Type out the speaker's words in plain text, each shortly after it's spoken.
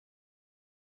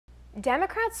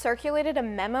Democrats circulated a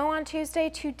memo on Tuesday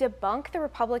to debunk the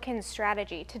Republicans'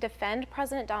 strategy to defend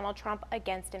President Donald Trump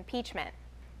against impeachment.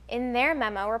 In their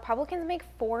memo, Republicans make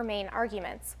four main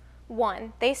arguments.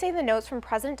 One, they say the notes from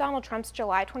President Donald Trump's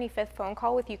July 25th phone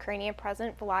call with Ukrainian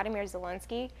President Volodymyr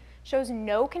Zelenskyy shows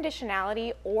no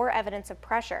conditionality or evidence of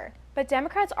pressure. But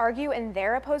Democrats argue in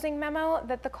their opposing memo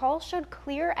that the call showed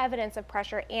clear evidence of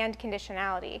pressure and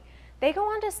conditionality. They go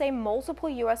on to say multiple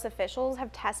U.S. officials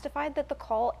have testified that the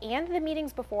call and the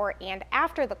meetings before and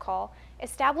after the call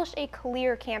established a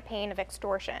clear campaign of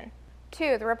extortion.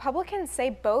 Two, the Republicans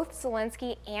say both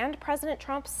Zelenskyy and President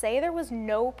Trump say there was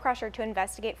no pressure to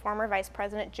investigate former Vice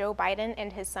President Joe Biden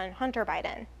and his son Hunter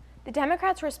Biden. The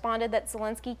Democrats responded that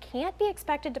Zelenskyy can't be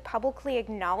expected to publicly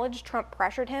acknowledge Trump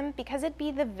pressured him because it'd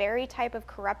be the very type of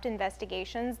corrupt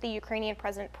investigations the Ukrainian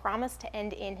president promised to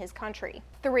end in his country.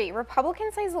 Three,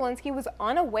 Republicans say Zelenskyy was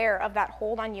unaware of that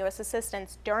hold on U.S.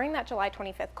 assistance during that July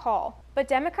 25th call. But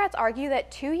Democrats argue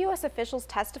that two U.S. officials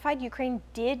testified Ukraine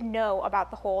did know about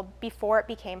the hold before it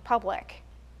became public.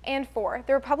 And four,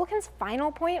 the Republicans'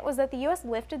 final point was that the U.S.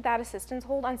 lifted that assistance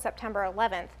hold on September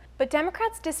 11th, but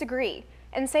Democrats disagree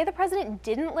and say the president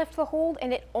didn't lift the hold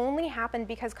and it only happened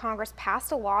because Congress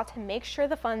passed a law to make sure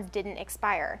the funds didn't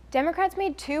expire. Democrats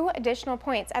made two additional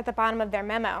points at the bottom of their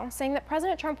memo, saying that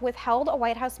President Trump withheld a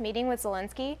White House meeting with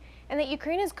Zelenskyy and that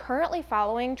Ukraine is currently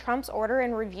following Trump's order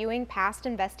and reviewing past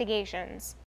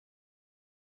investigations.